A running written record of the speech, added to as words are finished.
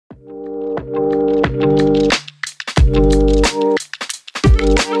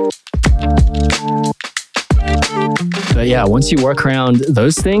yeah, once you work around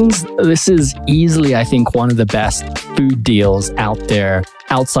those things, this is easily, I think, one of the best food deals out there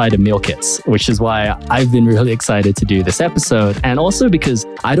outside of meal kits, which is why I've been really excited to do this episode. And also because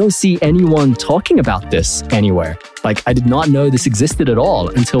I don't see anyone talking about this anywhere. Like, I did not know this existed at all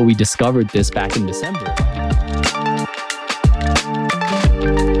until we discovered this back in December.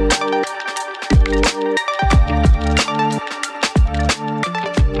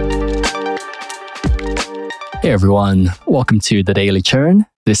 Hey everyone, welcome to The Daily Churn.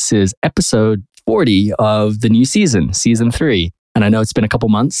 This is episode 40 of the new season, season 3. And I know it's been a couple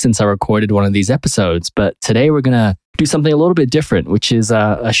months since I recorded one of these episodes, but today we're going to do something a little bit different, which is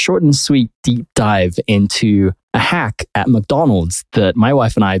a short and sweet deep dive into a hack at McDonald's that my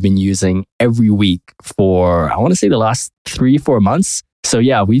wife and I have been using every week for, I want to say, the last 3-4 months. So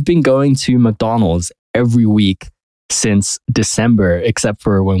yeah, we've been going to McDonald's every week since December, except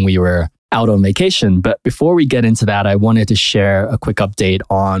for when we were out on vacation. But before we get into that, I wanted to share a quick update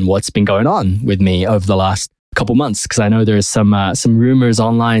on what's been going on with me over the last couple months, because I know there's some rumors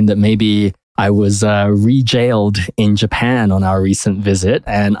online that maybe I was re-jailed in Japan on our recent visit.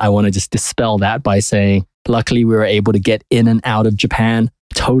 And I want to just dispel that by saying, luckily we were able to get in and out of Japan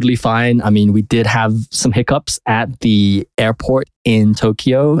totally fine. I mean, we did have some hiccups at the airport in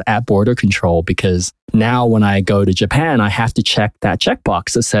Tokyo at border control, because now when I go to Japan, I have to check that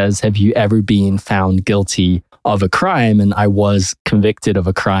checkbox that says, have you ever been found guilty of a crime? And I was convicted of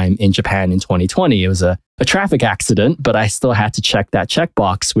a crime in Japan in 2020. It was a traffic accident, but I still had to check that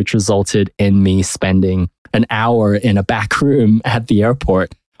checkbox, which resulted in me spending an hour in a back room at the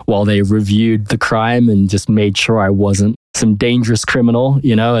airport while they reviewed the crime and just made sure I wasn't some dangerous criminal,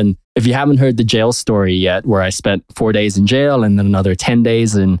 you know. And if you haven't heard the jail story yet, where I spent 4 days in jail and then another 10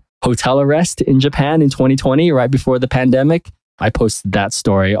 days in hotel arrest in Japan in 2020, right before the pandemic, I posted that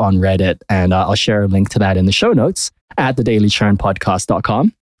story on Reddit, and I'll share a link to that in the show notes at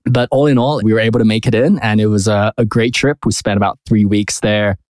thedailychurnpodcast.com. But all in all, we were able to make it in, and it was a great trip. We spent about 3 weeks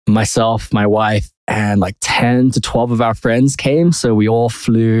there. Myself, my wife, and like 10 to 12 of our friends came. So we all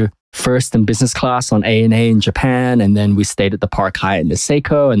flew first in business class on ANA in Japan, and then we stayed at the Park Hyatt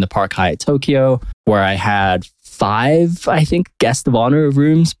Niseko and the Park Hyatt Tokyo, where I had 5, I think, guest of honor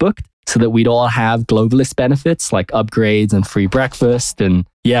rooms booked so that we'd all have globalist benefits like upgrades and free breakfast. And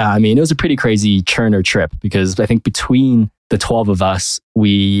yeah, I mean, it was a pretty crazy churner trip, because I think between the 12 of us,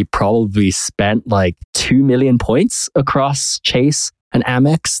 we probably spent like 2 million points across Chase and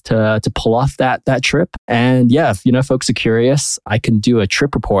Amex to pull off that trip. And yeah, if folks are curious, I can do a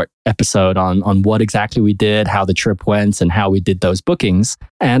trip report episode on what exactly we did, how the trip went, and how we did those bookings.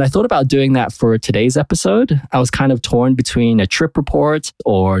 And I thought about doing that for today's episode. I was kind of torn between a trip report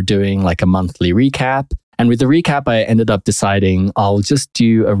or doing like a monthly recap. And with the recap, I ended up deciding I'll just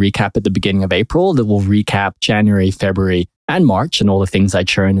do a recap at the beginning of April that will recap January, February, and March and all the things I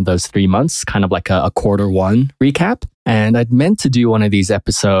churned in those 3 months, kind of like a quarter one recap. And I'd meant to do one of these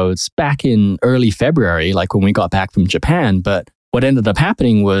episodes back in early February, like when we got back from Japan. But what ended up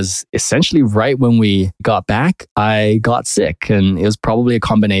happening was essentially right when we got back, I got sick. And it was probably a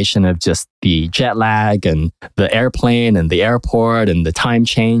combination of just the jet lag and the airplane and the airport and the time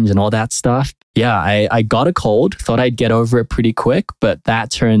change and all that stuff. Yeah, I got a cold, thought I'd get over it pretty quick, but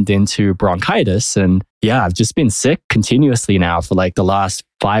that turned into bronchitis. And yeah, I've just been sick continuously now for like the last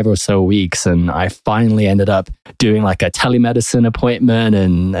 5 or so weeks. And I finally ended up doing like a telemedicine appointment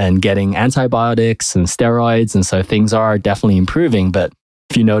and getting antibiotics and steroids. And so things are definitely improving. But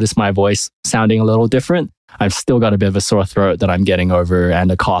if you notice my voice sounding a little different, I've still got a bit of a sore throat that I'm getting over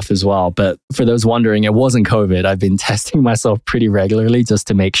and a cough as well. But for those wondering, it wasn't COVID. I've been testing myself pretty regularly just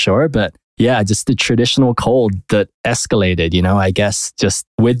to make sure. But yeah, just the traditional cold that escalated, I guess just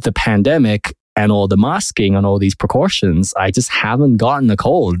with the pandemic and all the masking and all these precautions, I just haven't gotten a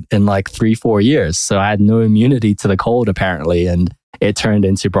cold in like 3-4 years. So I had no immunity to the cold apparently. And it turned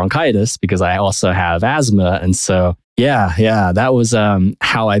into bronchitis because I also have asthma. And so, yeah, that was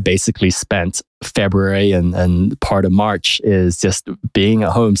how I basically spent February and part of March, is just being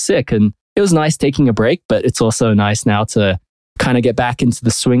at home sick. And it was nice taking a break, but it's also nice now to kind of get back into the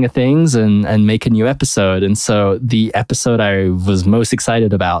swing of things and make a new episode. And so the episode I was most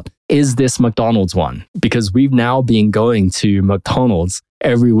excited about is this McDonald's one, because we've now been going to McDonald's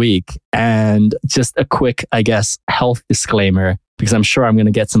every week. And just a quick, I guess, health disclaimer, because I'm sure I'm going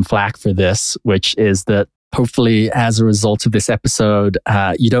to get some flack for this, which is that hopefully as a result of this episode,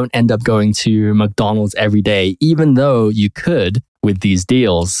 you don't end up going to McDonald's every day, even though you could with these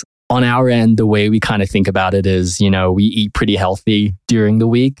deals. On our end, the way we kind of think about it is, we eat pretty healthy during the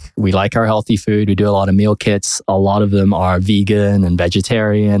week. We like our healthy food. We do a lot of meal kits. A lot of them are vegan and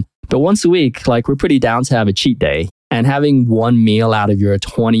vegetarian. But once a week, like, we're pretty down to have a cheat day. And having one meal out of your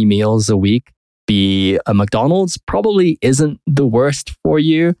 20 meals a week be a McDonald's probably isn't the worst for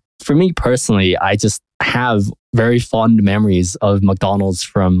you. For me personally, I just have very fond memories of McDonald's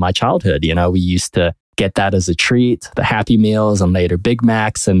from my childhood. We used to get that as a treat, the Happy Meals and later Big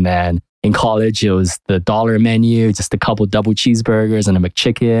Macs. And then in college, it was the dollar menu, just a couple double cheeseburgers and a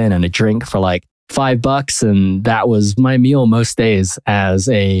McChicken and a drink for like $5. And that was my meal most days as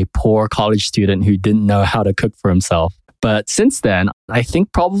a poor college student who didn't know how to cook for himself. But since then, I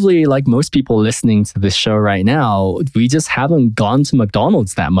think probably like most people listening to this show right now, we just haven't gone to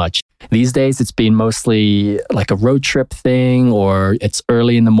McDonald's that much. These days, it's been mostly like a road trip thing, or it's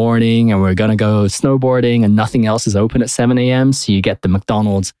early in the morning and we're going to go snowboarding and nothing else is open at 7 a.m. So you get the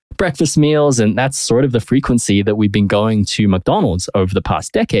McDonald's breakfast meals. And that's sort of the frequency that we've been going to McDonald's over the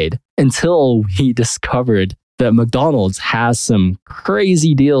past decade until we discovered that McDonald's has some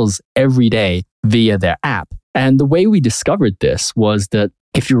crazy deals every day via their app. And the way we discovered this was that,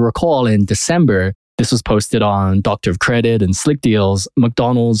 if you recall, in December, this was posted on Doctor of Credit and Slick Deals,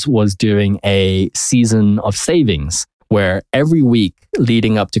 McDonald's was doing a season of savings where every week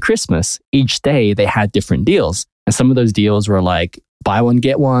leading up to Christmas, each day they had different deals. And some of those deals were like buy one,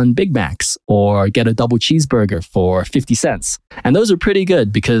 get one Big Macs, or get a double cheeseburger for 50 cents. And those are pretty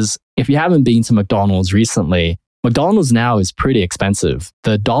good because if you haven't been to McDonald's recently, McDonald's now is pretty expensive.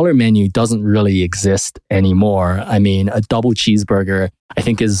 The dollar menu doesn't really exist anymore. I mean, a double cheeseburger, I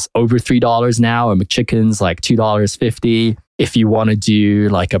think, is over $3 now. A McChicken's like $2.50. If you want to do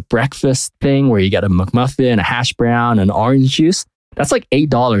like a breakfast thing where you get a McMuffin, a hash brown, and orange juice, that's like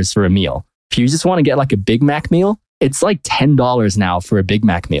 $8 for a meal. If you just want to get like a Big Mac meal, it's like $10 now for a Big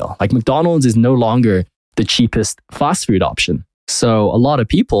Mac meal. Like McDonald's is no longer the cheapest fast food option. So a lot of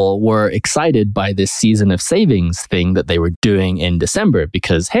people were excited by this season of savings thing that they were doing in December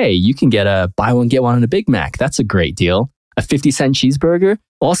because, hey, you can get a buy one, get one on a Big Mac. That's a great deal. A 50-cent cheeseburger,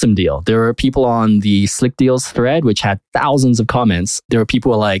 awesome deal. There were people on the Slick Deals thread, which had thousands of comments. There were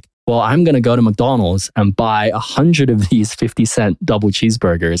people who were like, well, I'm going to go to McDonald's and buy 100 of these 50-cent double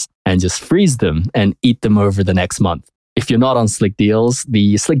cheeseburgers and just freeze them and eat them over the next month. If you're not on Slick Deals,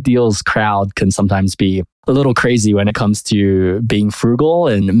 the Slick Deals crowd can sometimes be a little crazy when it comes to being frugal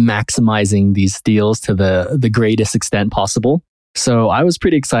and maximizing these deals to the greatest extent possible. So I was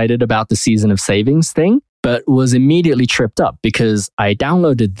pretty excited about the season of savings thing, but was immediately tripped up because I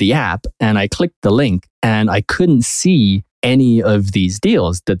downloaded the app and I clicked the link and I couldn't see any of these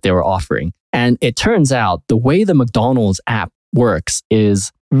deals that they were offering. And it turns out the way the McDonald's app works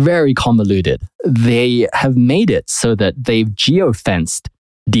is very convoluted. They have made it so that they've geo-fenced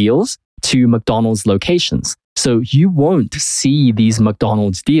deals to McDonald's locations. So you won't see these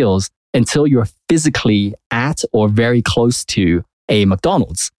McDonald's deals until you're physically at or very close to a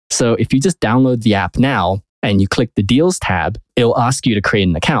McDonald's. So if you just download the app now and you click the deals tab, it'll ask you to create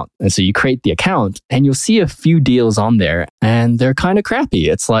an account. And so you create the account and you'll see a few deals on there and they're kind of crappy.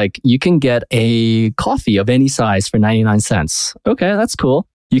 It's like you can get a coffee of any size for 99 cents. Okay, that's cool.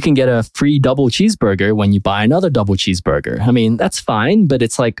 You can get a free double cheeseburger when you buy another double cheeseburger. I mean, that's fine, but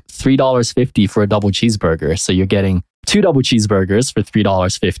it's like $3.50 for a double cheeseburger. So you're getting two double cheeseburgers for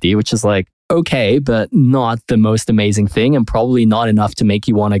 $3.50, which is like, okay, but not the most amazing thing and probably not enough to make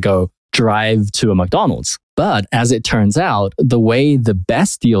you want to go drive to a McDonald's. But as it turns out, the way the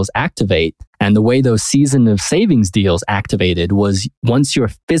best deals activate and the way those season of savings deals activated was once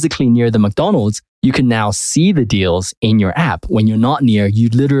you're physically near the McDonald's, you can now see the deals in your app. When you're not near, you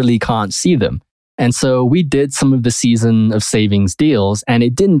literally can't see them. And so we did some of the season of savings deals, and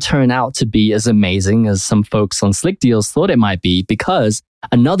it didn't turn out to be as amazing as some folks on Slick Deals thought it might be, because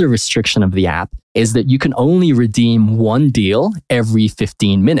another restriction of the app is that you can only redeem one deal every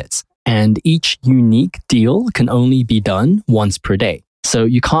 15 minutes. And each unique deal can only be done once per day. So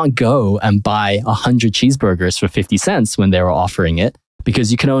you can't go and buy 100 cheeseburgers for 50 cents when they were offering it,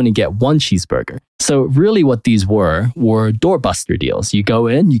 because you can only get one cheeseburger. So really what these were doorbuster deals. You go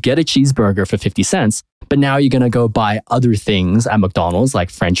in, you get a cheeseburger for 50 cents, but now you're going to go buy other things at McDonald's like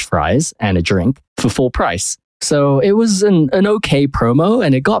French fries and a drink for full price. So it was an okay promo,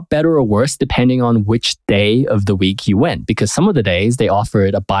 and it got better or worse depending on which day of the week you went, because some of the days they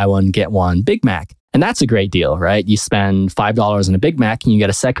offered a buy one, get one Big Mac. And that's a great deal, right? You spend $5 on a Big Mac and you get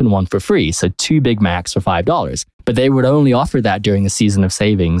a second one for free. So 2 Big Macs for $5. But they would only offer that during the season of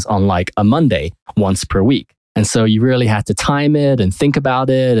savings on like a Monday once per week. And so you really had to time it and think about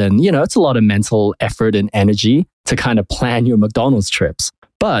it. And, it's a lot of mental effort and energy to kind of plan your McDonald's trips.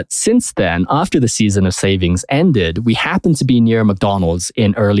 But since then, after the season of savings ended, we happened to be near McDonald's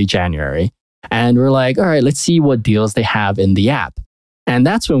in early January. And we're like, all right, let's see what deals they have in the app. And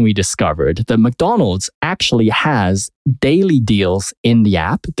that's when we discovered that McDonald's actually has daily deals in the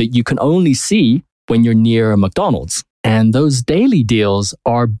app that you can only see when you're near a McDonald's. And those daily deals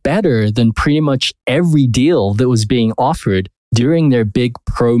are better than pretty much every deal that was being offered during their big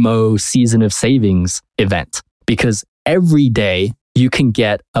promo season of savings event. Because every day you can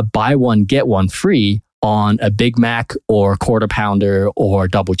get a buy one, get one free on a Big Mac or quarter pounder or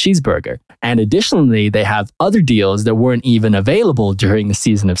double cheeseburger. And additionally, they have other deals that weren't even available during the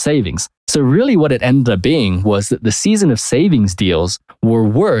season of savings. So really what it ended up being was that the season of savings deals were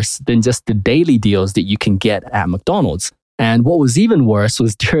worse than just the daily deals that you can get at McDonald's. And what was even worse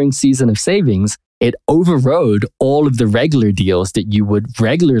was during season of savings, it overrode all of the regular deals that you would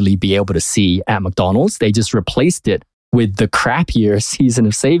regularly be able to see at McDonald's. They just replaced it with the crappier season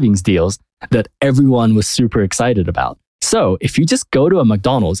of savings deals that everyone was super excited about. So if you just go to a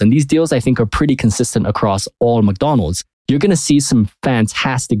McDonald's, and these deals I think are pretty consistent across all McDonald's, you're going to see some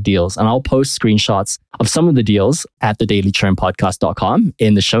fantastic deals. And I'll post screenshots of some of the deals at thedailychurnpodcast.com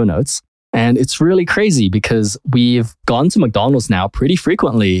in the show notes. And it's really crazy because we've gone to McDonald's now pretty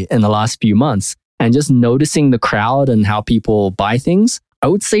frequently in the last few months. And just noticing the crowd and how people buy things, I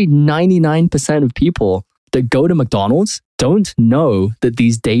would say 99% of people that go to McDonald's don't know that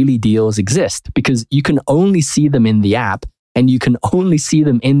these daily deals exist because you can only see them in the app, and you can only see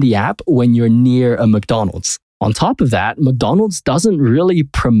them in the app when you're near a McDonald's. On top of that, McDonald's doesn't really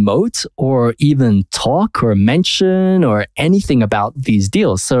promote or even talk or mention or anything about these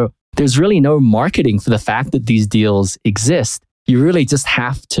deals. So there's really no marketing for the fact that these deals exist. You really just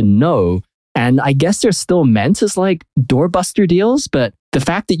have to know. And I guess they're still meant as like doorbuster deals, but the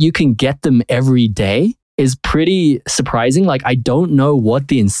fact that you can get them every day is pretty surprising. Like, I don't know what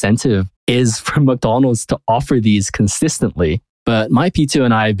the incentive is for McDonald's to offer these consistently. But my P2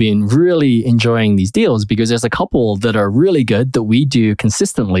 and I have been really enjoying these deals because there's a couple that are really good that we do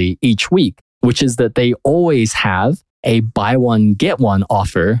consistently each week, which is that they always have a buy one, get one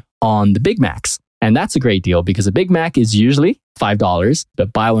offer on the Big Macs. And that's a great deal because a Big Mac is usually $5,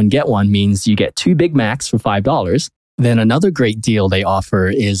 but buy one, get one means you get 2 Big Macs for $5. Then another great deal they offer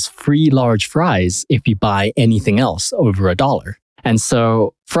is free large fries if you buy anything else over $1. And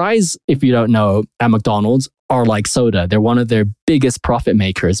so fries, if you don't know, at McDonald's are like soda. They're one of their biggest profit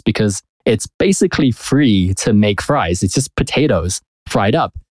makers because it's basically free to make fries. It's just potatoes fried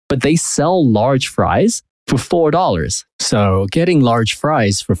up. But they sell large fries for $4. So getting large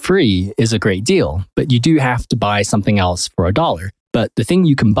fries for free is a great deal, but you do have to buy something else for $1. But the thing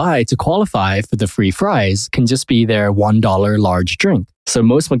you can buy to qualify for the free fries can just be their $1 large drink. So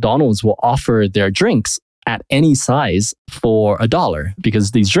most McDonald's will offer their drinks at any size for $1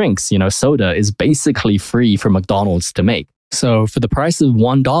 because these drinks, soda is basically free for McDonald's to make. So for the price of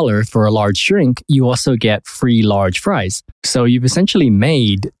 $1 for a large drink, you also get free large fries. So you've essentially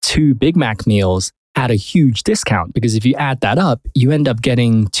made 2 Big Mac meals at a huge discount because if you add that up, you end up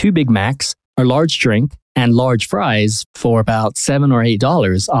getting 2 Big Macs, a large drink, and large fries for about $7 or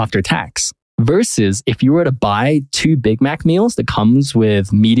 $8 after tax. Versus if you were to buy 2 Big Mac meals that comes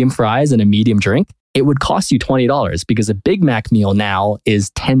with medium fries and a medium drink, it would cost you $20 because a Big Mac meal now is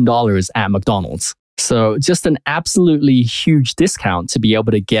 $10 at McDonald's. So just an absolutely huge discount to be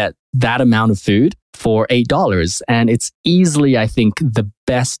able to get that amount of food for $8. And it's easily, I think, the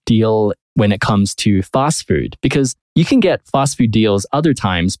best deal when it comes to fast food because you can get fast food deals other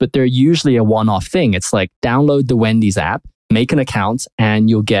times, but they're usually a one-off thing. It's like download the Wendy's app, make an account, and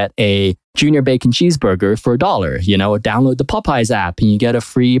you'll get a junior bacon cheeseburger for $1. Or download the Popeyes app and you get a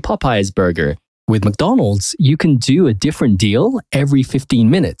free Popeyes burger. With McDonald's, you can do a different deal every 15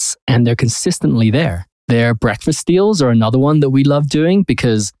 minutes, and they're consistently there. Their breakfast deals are another one that we love doing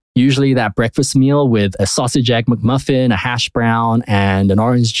because usually that breakfast meal with a sausage egg McMuffin, a hash brown, and an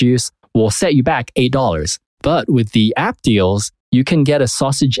orange juice will set you back $8. But with the app deals, you can get a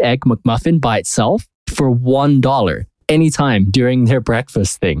sausage egg McMuffin by itself for $1 anytime during their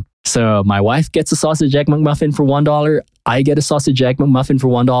breakfast thing. So my wife gets a sausage egg McMuffin for $1. I get a sausage egg McMuffin for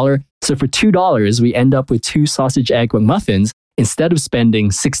 $1. So for $2, we end up with 2 sausage egg McMuffins instead of spending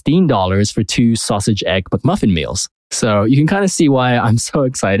 $16 for 2 sausage egg McMuffin meals. So you can kind of see why I'm so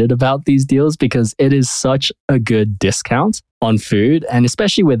excited about these deals because it is such a good discount on food. And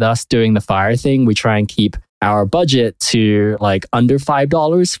especially with us doing the FIRE thing, we try and keep our budget to like under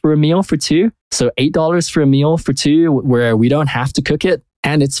 $5 for a meal for 2. So $8 for a meal for 2 where we don't have to cook it.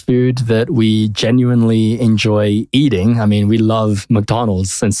 And it's food that we genuinely enjoy eating. I mean, we love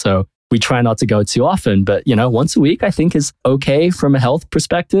McDonald's. And so we try not to go too often. But, once a week, I think is okay from a health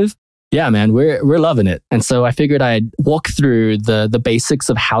perspective. Yeah, man, we're loving it. And so I figured I'd walk through the basics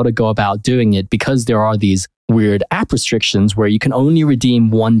of how to go about doing it because there are these weird app restrictions where you can only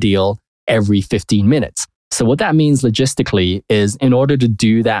redeem one deal every 15 minutes. So what that means logistically is in order to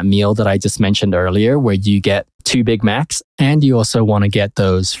do that meal that I just mentioned earlier, where you get 2 Big Macs and you also want to get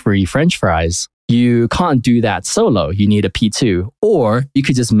those free French fries, you can't do that solo. You need a P2, or you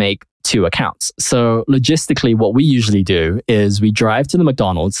could just make 2 accounts. So logistically, what we usually do is we drive to the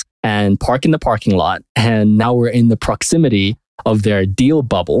McDonald's and park in the parking lot. And now we're in the proximity of their deal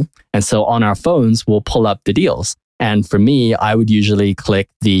bubble. And so on our phones, we'll pull up the deals. And for me, I would usually click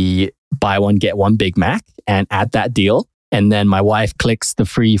the buy one, get one Big Mac and add that deal. And then my wife clicks the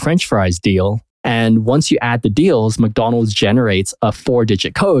free French fries deal. And once you add the deals, McDonald's generates a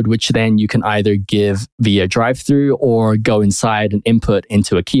 4-digit code, which then you can either give via drive-through or go inside and input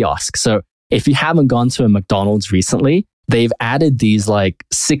into a kiosk. So if you haven't gone to a McDonald's recently, they've added these like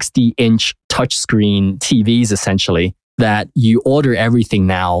 60-inch touchscreen TVs essentially that you order everything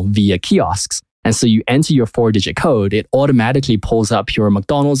now via kiosks. And so you enter your 4-digit code, it automatically pulls up your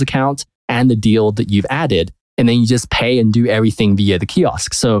McDonald's account and the deal that you've added. And then you just pay and do everything via the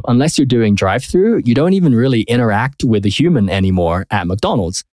kiosk. So unless you're doing drive-through, you don't even really interact with a human anymore at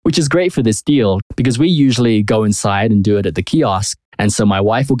McDonald's, which is great for this deal because we usually go inside and do it at the kiosk. And so my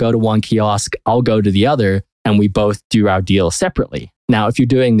wife will go to one kiosk, I'll go to the other, and we both do our deal separately. Now, if you're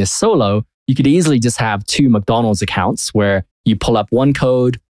doing this solo, you could easily just have 2 McDonald's accounts where you pull up one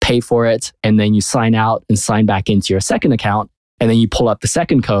code, pay for it, and then you sign out and sign back into your second account. And then you pull up the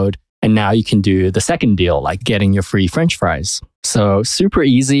second code. And now you can do the second deal, like getting your free French fries. So super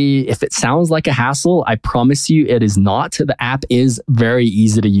easy. If it sounds like a hassle, I promise you it is not. The app is very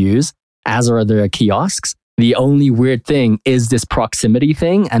easy to use, as are the kiosks. The only weird thing is this proximity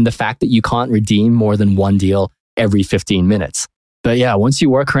thing and the fact that you can't redeem more than one deal every 15 minutes. But yeah, once you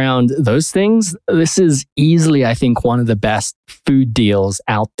work around those things, this is easily, I think, one of the best food deals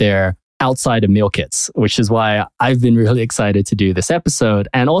out there outside of meal kits, which is why I've been really excited to do this episode.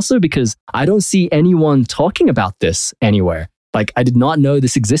 And also because I don't see anyone talking about this anywhere. Like I did not know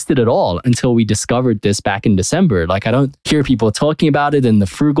this existed at all until we discovered this back in December. Like I don't hear people talking about it in the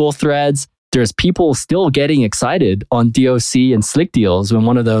frugal threads. There's people still getting excited on DOC and Slick Deals when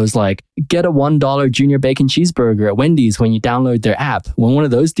one of those like get a $1 junior bacon cheeseburger at Wendy's when you download their app. When one of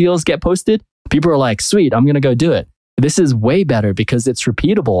those deals get posted, people are like, sweet, I'm going to go do it. This is way better because it's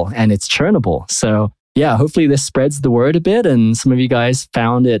repeatable and it's churnable. So yeah, hopefully this spreads the word a bit and some of you guys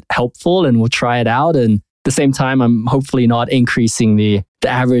found it helpful and will try it out. And at the same time, I'm hopefully not increasing the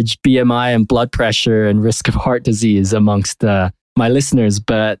average BMI and blood pressure and risk of heart disease amongst my listeners.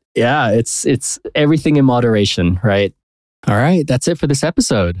 But yeah, it's everything in moderation, right? All right, that's it for this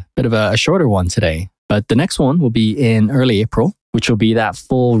episode. Bit of a shorter one today. But the next one will be in early April, which will be that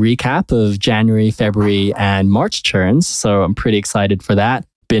full recap of January, February, and March churns. So I'm pretty excited for that.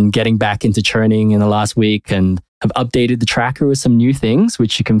 Been getting back into churning in the last week and have updated the tracker with some new things,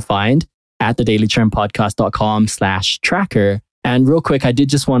 which you can find at thedailychurnpodcast.com/tracker. And real quick, I did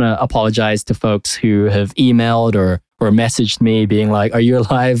just want to apologize to folks who have emailed or messaged me being like, are you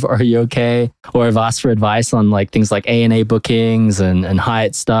alive? Are you okay? Or have asked for advice on like things like A&A bookings and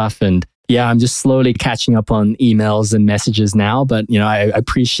Hyatt stuff. And yeah, I'm just slowly catching up on emails and messages now, but I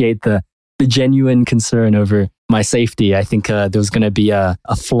appreciate the genuine concern over my safety. I think there was going to be a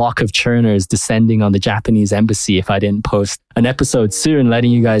flock of churners descending on the Japanese embassy if I didn't post an episode soon,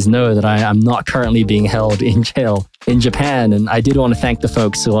 letting you guys know that I'm not currently being held in jail in Japan. And I did want to thank the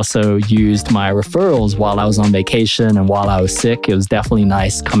folks who also used my referrals while I was on vacation and while I was sick. It was definitely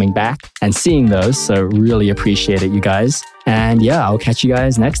nice coming back and seeing those. So really appreciate it, you guys. And yeah, I'll catch you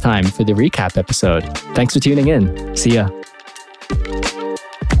guys next time for the recap episode. Thanks for tuning in. See ya.